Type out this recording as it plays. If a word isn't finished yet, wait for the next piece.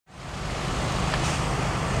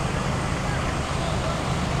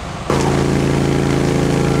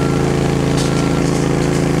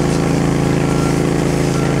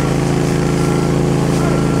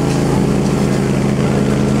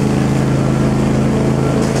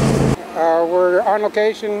on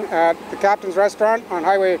location at the Captain's Restaurant on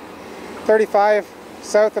Highway 35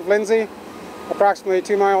 south of Lindsay, approximately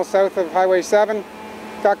 2 miles south of Highway 7.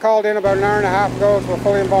 Got called in about an hour and a half ago to a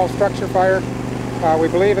fully involved structure fire. We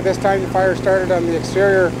believe at this time the fire started on the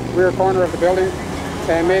exterior rear corner of the building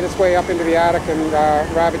and made its way up into the attic and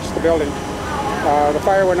ravaged the building. The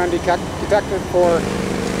fire went undetected for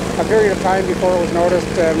a period of time before it was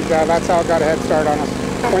noticed, and that's how it got a head start on us.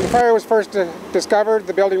 When the fire was first discovered,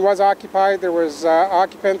 the building was occupied. There was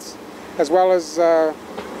occupants as well as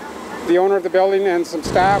the owner of the building and some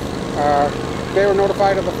staff. They were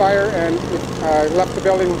notified of the fire and left the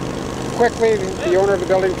building quickly. The owner of the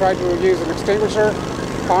building tried to use an extinguisher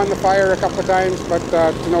on the fire a couple of times, but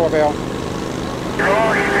to no avail.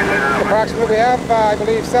 Approximately, we have, I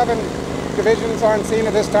believe, 7 divisions on scene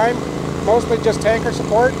at this time, mostly just tanker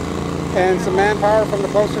support and some manpower from the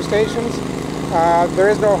closer stations. There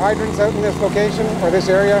is no hydrants out in this location or this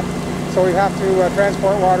area, so we have to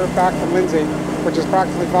transport water back from Lindsay, which is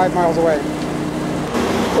approximately 5 miles away.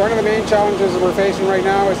 One of the main challenges that we're facing right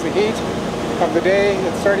now is the heat of the day.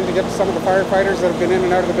 It's starting to get to some of the firefighters that have been in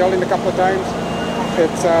and out of the building a couple of times.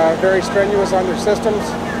 It's very strenuous on their systems.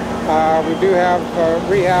 We do have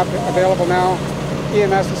rehab available now.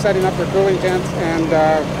 EMS is setting up their cooling tents, and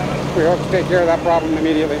we hope to take care of that problem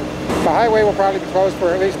immediately. The highway will probably be closed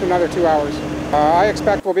for at least another 2 hours. I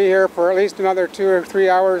expect we'll be here for at least another 2 or 3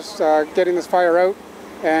 hours getting this fire out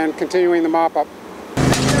and continuing the mop-up.